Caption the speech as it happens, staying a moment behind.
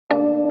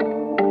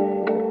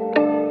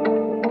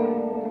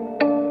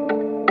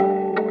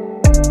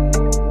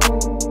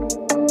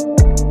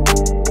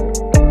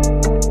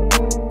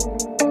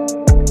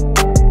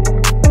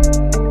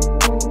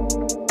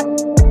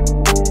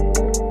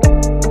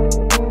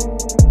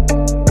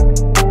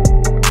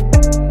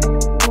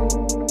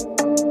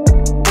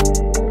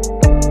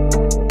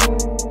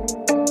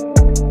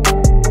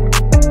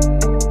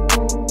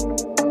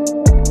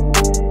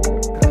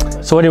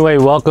anyway,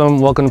 welcome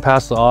to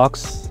PASS THE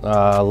AUX,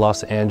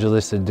 Los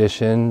Angeles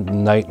edition,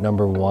 night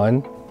number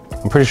 1.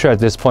 I'm pretty sure at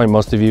this point,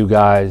 most of you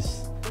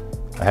guys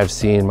have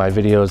seen my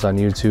videos on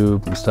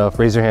YouTube and stuff.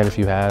 Raise your hand if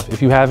you have.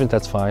 If you haven't,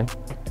 that's fine.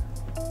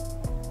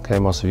 Okay,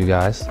 most of you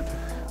guys.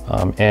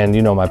 And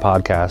you know my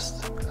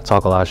podcast. I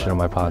talk a lot of shit on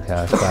my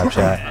podcast, BLAP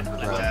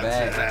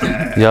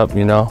CHAT. Yep,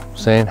 you know,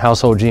 saying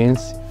household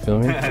genes, feel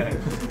me?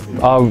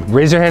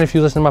 Raise your hand if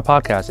you listen to my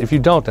podcast. If you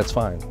don't, that's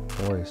fine,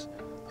 no worries.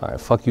 All right,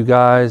 fuck you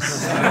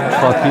guys,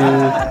 fuck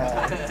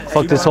you.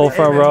 Fuck this whole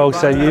front row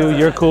except you,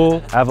 you're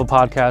cool. I have a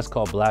podcast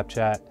called BLAP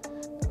CHAT.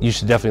 You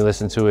should definitely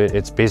listen to it.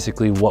 It's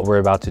basically what we're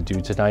about to do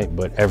tonight,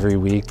 but every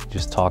week,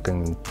 just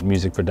talking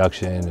music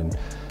production and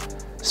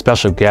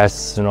special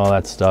guests and all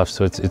that stuff.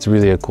 So it's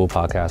really a cool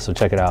podcast, so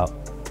check it out.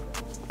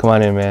 Come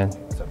on in, man.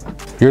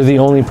 You're the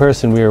only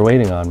person we were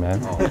waiting on,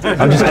 man.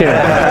 I'm just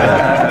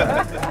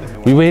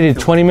kidding. We waited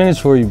 20 minutes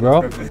for you,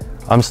 bro.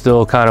 I'm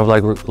still kind of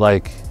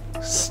like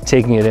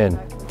taking it in.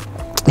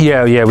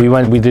 Yeah,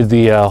 we did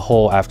the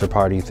whole after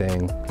party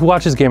thing. Who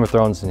watches Game of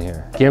Thrones in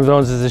here? Game of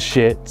Thrones is a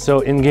shit.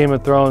 So in Game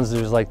of Thrones,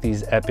 there's like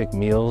these epic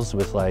meals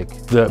with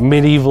like the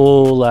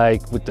medieval,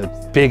 like with the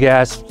big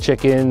ass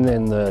chicken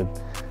and the,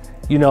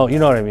 you know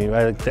what I mean,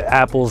 right? Like the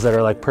apples that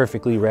are like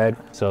perfectly red.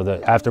 So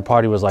the after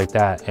party was like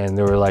that, and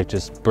there were like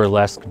just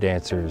burlesque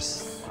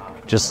dancers,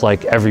 just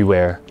like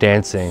everywhere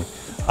dancing.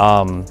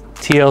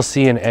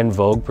 TLC and En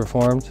Vogue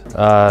performed.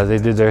 They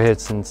did their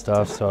hits and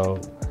stuff, so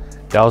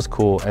that was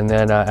cool. And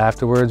then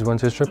afterwards,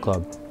 went to a strip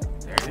club.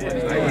 You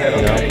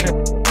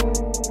know?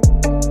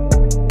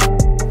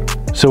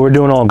 So we're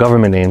doing all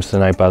government names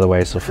tonight, by the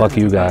way, so fuck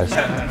you guys.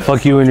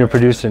 Fuck you and your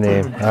producer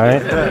name, all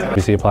right?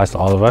 Obviously applies to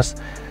all of us.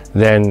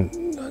 Then,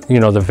 you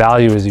know, the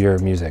value is your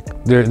music.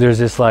 There's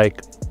this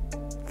like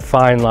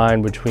fine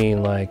line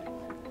between like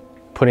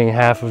putting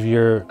half of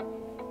your,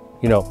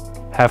 you know,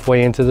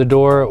 halfway into the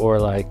door, or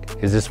like,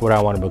 is this what I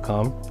want to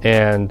become?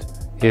 And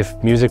if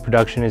music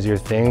production is your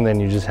thing, then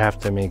you just have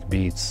to make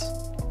beats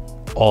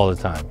all the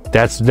time.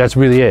 That's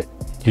really it.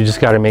 You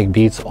just got to make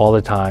beats all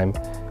the time.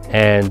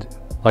 And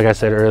like I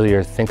said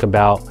earlier, think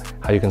about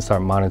how you can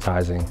start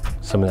monetizing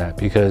some of that,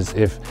 because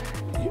if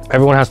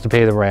everyone has to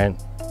pay the rent,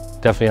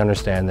 definitely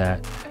understand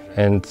that.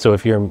 And so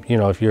if you're, you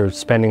know, if you're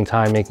spending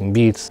time making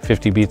beats,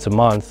 50 beats a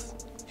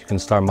month, you can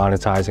start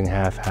monetizing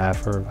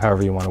half, or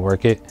however you want to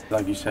work it.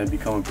 Like you said,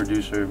 become a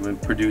producer,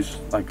 produce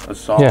like a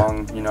song,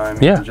 yeah. You know what I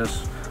mean? Yeah.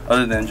 Just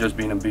other than just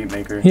being a beat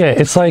maker. Yeah,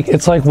 it's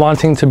like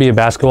wanting to be a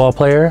basketball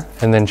player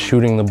and then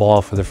shooting the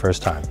ball for the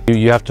first time.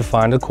 You have to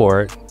find a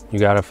court, you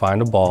got to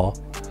find a ball,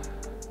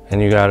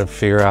 and you got to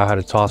figure out how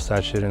to toss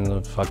that shit in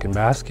the fucking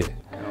basket.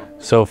 Yeah.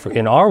 So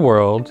in our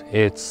world,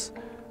 it's,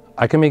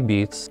 I can make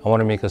beats, I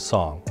want to make a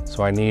song.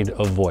 So I need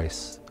a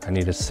voice. I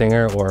need a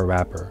singer or a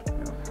rapper.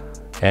 Yeah.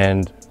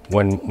 And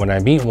when I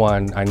meet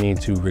one, I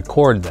need to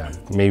record them.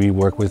 Maybe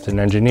work with an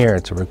engineer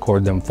to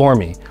record them for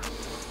me.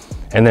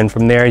 And then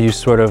from there, you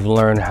sort of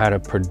learn how to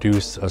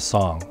produce a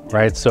song,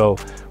 right? So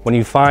when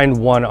you find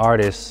one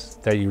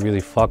artist that you really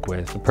fuck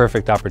with, the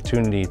perfect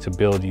opportunity to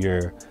build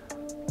your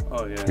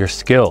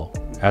skill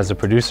as a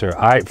producer.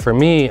 For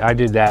me, I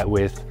did that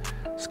with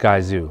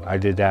Sky Zoo. I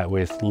did that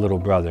with Little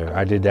Brother.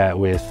 I did that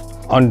with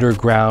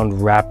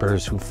underground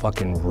rappers who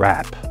fucking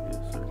rap,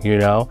 you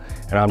know?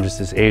 And I'm just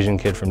this Asian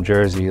kid from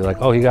Jersey, like,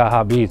 oh, he got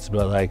hot beats,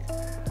 but like,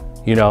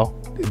 you know,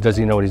 does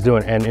he know what he's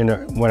doing?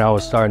 And when I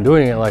was starting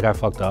doing it, like I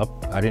fucked up.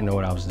 I didn't know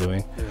what I was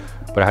doing,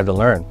 but I had to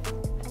learn.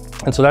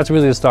 And so that's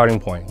really the starting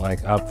point. Like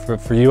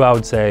for you, I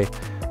would say,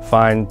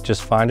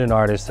 just find an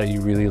artist that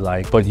you really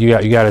like, but you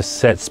got to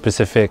set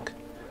specific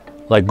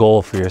like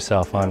goal for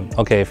yourself on,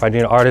 okay, if I need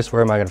an artist,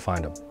 where am I gonna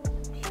find him,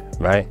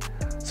 right?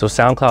 So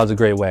SoundCloud's a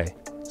great way.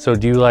 So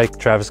do you like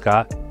Travis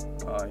Scott? Yeah,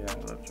 I love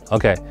Travis.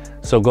 Okay,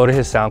 so go to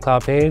his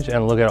SoundCloud page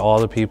and look at all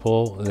the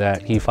people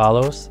that he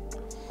follows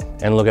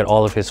and look at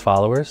all of his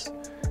followers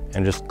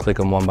and just click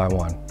them one by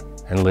one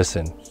and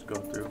listen. Just go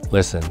through.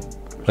 Listen,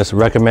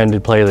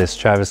 recommended playlist,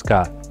 Travis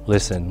Scott.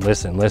 Listen.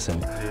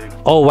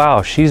 Oh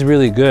wow, she's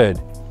really good.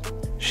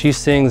 She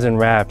sings and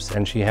raps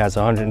and she has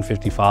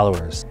 150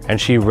 followers and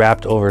she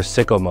rapped over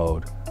Sicko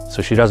Mode,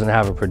 so she doesn't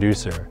have a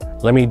producer.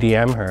 Let me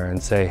DM her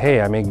and say,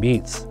 hey, I make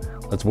beats.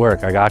 Let's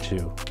work, I got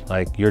you.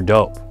 Like, you're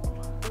dope.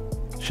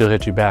 She'll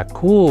hit you back,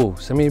 cool,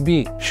 send me a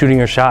beat. Shooting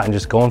your shot and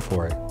just going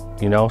for it,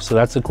 you know? So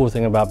that's the cool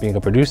thing about being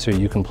a producer.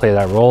 You can play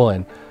that role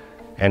and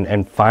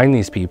find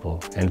these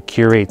people and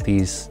curate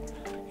these,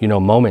 you know,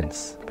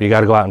 moments. But you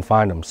gotta go out and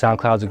find them.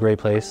 SoundCloud's a great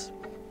place.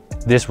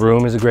 This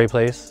room is a great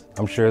place.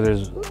 I'm sure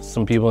there's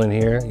some people in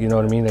here, you know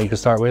what I mean, that you can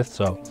start with.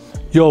 So,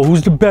 yo,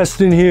 who's the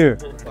best in here?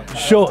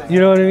 Show, you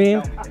know what I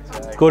mean?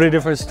 Go to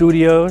different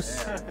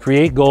studios,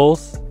 create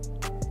goals,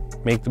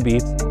 make the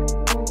beats.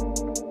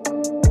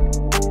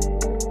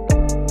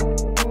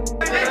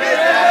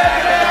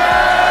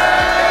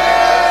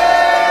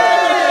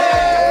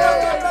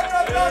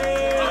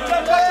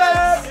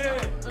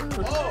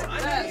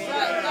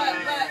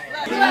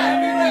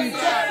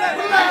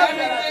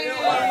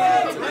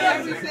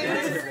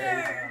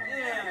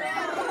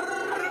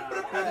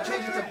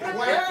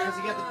 Because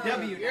you got the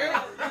W.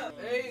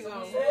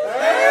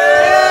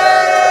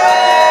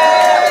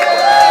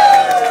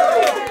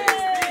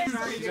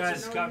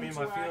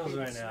 it feels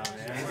right now,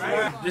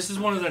 man. This is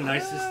one of the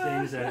nicest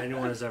things that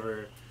anyone has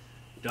ever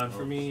done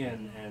for me,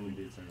 and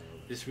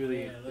this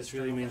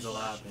really means a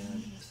lot,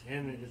 man.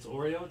 And it's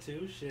Oreo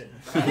too. Shit.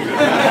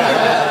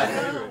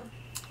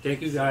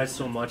 Thank you guys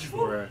so much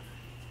for,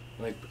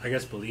 like, I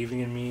guess believing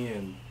in me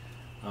and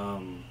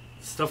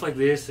stuff like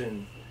this,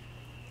 and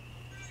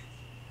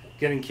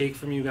getting cake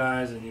from you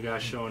guys, and you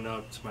guys showing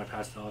up to my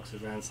PASS THE AUX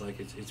events. Like,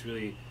 it's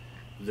really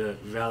the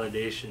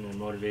validation and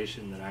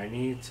motivation that I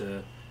need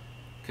to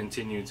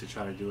continue to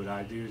try to do what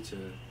I do, to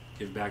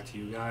give back to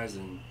you guys.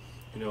 And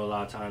you know, a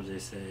lot of times they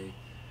say,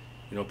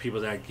 you know, people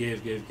that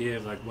give,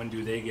 like, when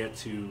do they get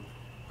to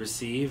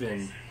receive?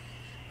 And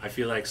I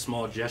feel like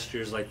small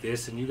gestures like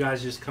this, and you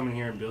guys just coming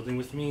here and building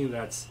with me,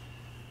 that's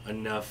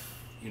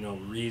enough, you know,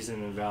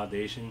 reason and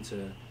validation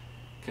to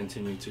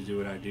continue to do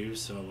what I do.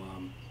 So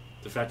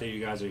the fact that you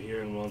guys are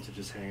here and willing to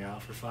just hang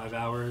out for 5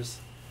 hours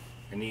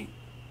and eat,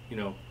 you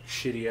know,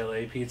 shitty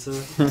LA pizza,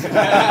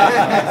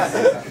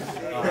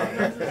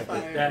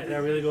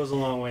 that really goes a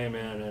long way,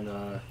 man.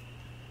 And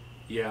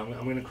yeah,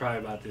 I'm gonna cry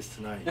about this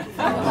tonight.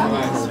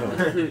 So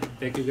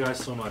thank you guys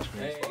so much,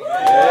 man.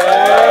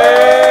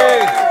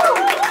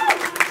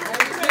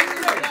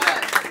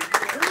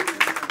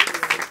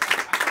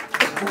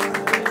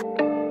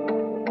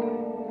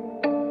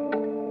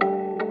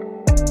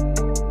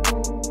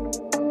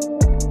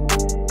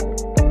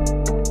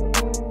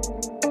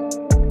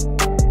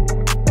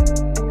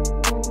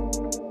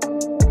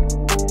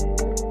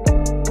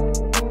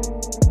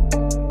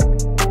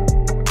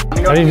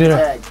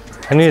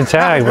 I need a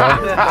tag, bro.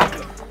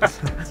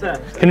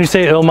 Can you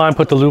say Illmind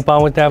put the loop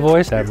on with that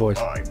voice? That voice.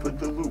 Put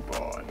the loop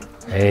on.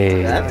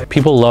 Hey,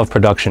 people love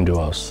production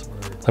duos.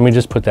 Let me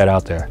just put that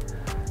out there.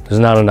 There's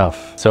not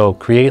enough. So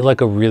create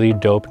like a really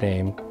dope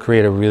name,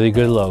 create a really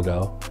good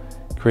logo,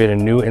 create a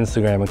new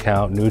Instagram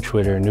account, new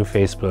Twitter, new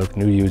Facebook,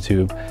 new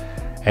YouTube,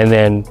 and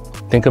then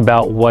think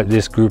about what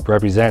this group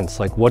represents.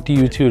 Like, what do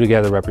you two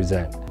together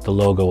represent? The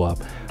logo up,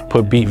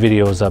 put beat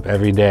videos up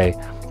every day.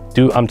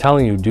 I'm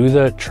telling you,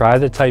 try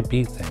the type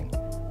beat thing.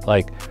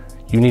 Like,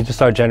 you need to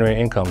start generating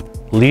income.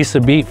 Lease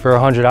a beat for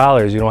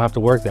 $100, you don't have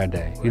to work that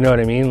day. You know what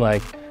I mean?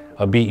 Like,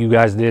 a beat you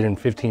guys did in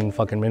 15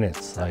 fucking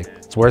minutes. Like,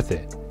 it's worth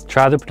it.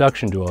 Try the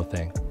production duo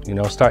thing. You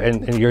know,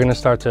 and you're gonna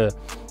start to,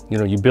 you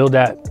know, you build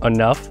that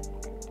enough.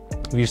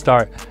 If you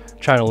start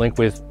trying to link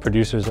with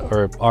producers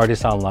or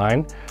artists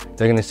online,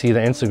 they're gonna see the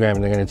Instagram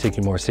and they're gonna take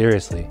you more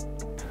seriously.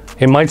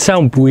 It might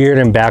sound weird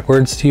and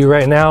backwards to you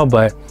right now,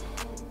 but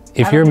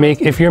if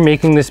you're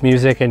making this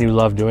music and you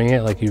love doing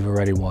it, like, you've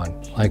already won.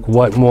 Like,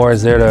 what more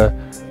is there to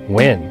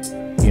win,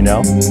 you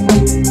know?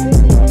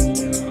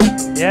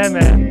 Yeah,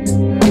 man.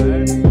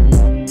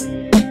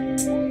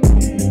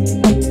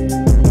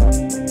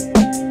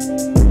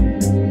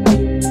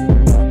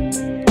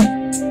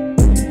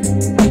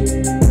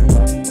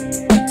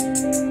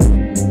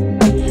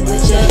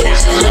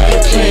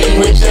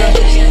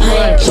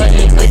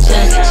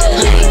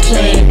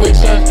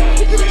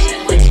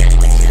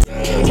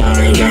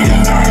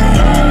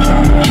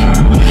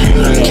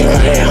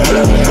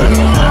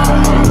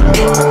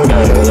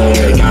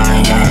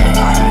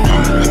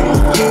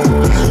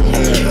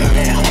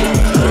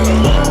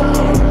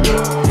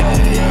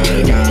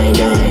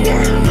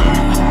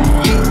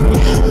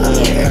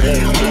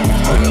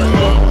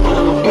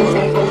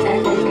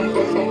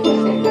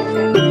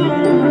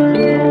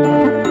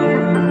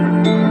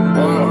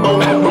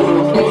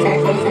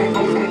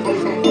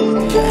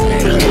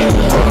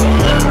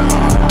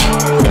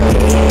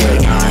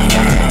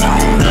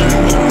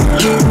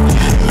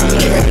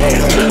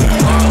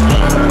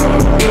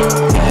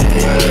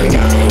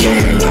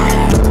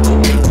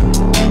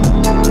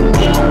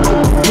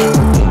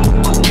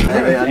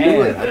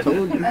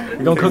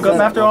 You gonna cook up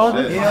after all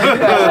this?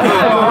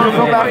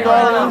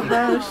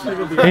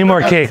 I need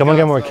more cake. I'm gonna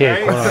get more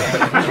cake.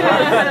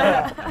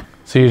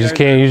 So you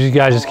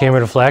guys just came here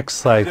to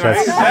flex? Like,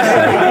 that's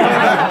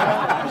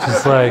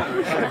just like,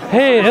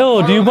 hey,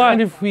 Ill, do you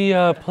mind if we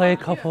play a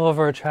couple of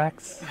our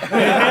tracks?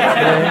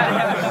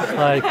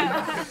 Like,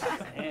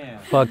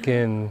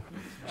 fucking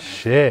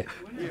shit.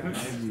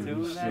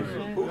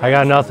 I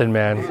got nothing,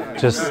 man.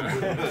 Just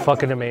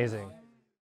fucking amazing.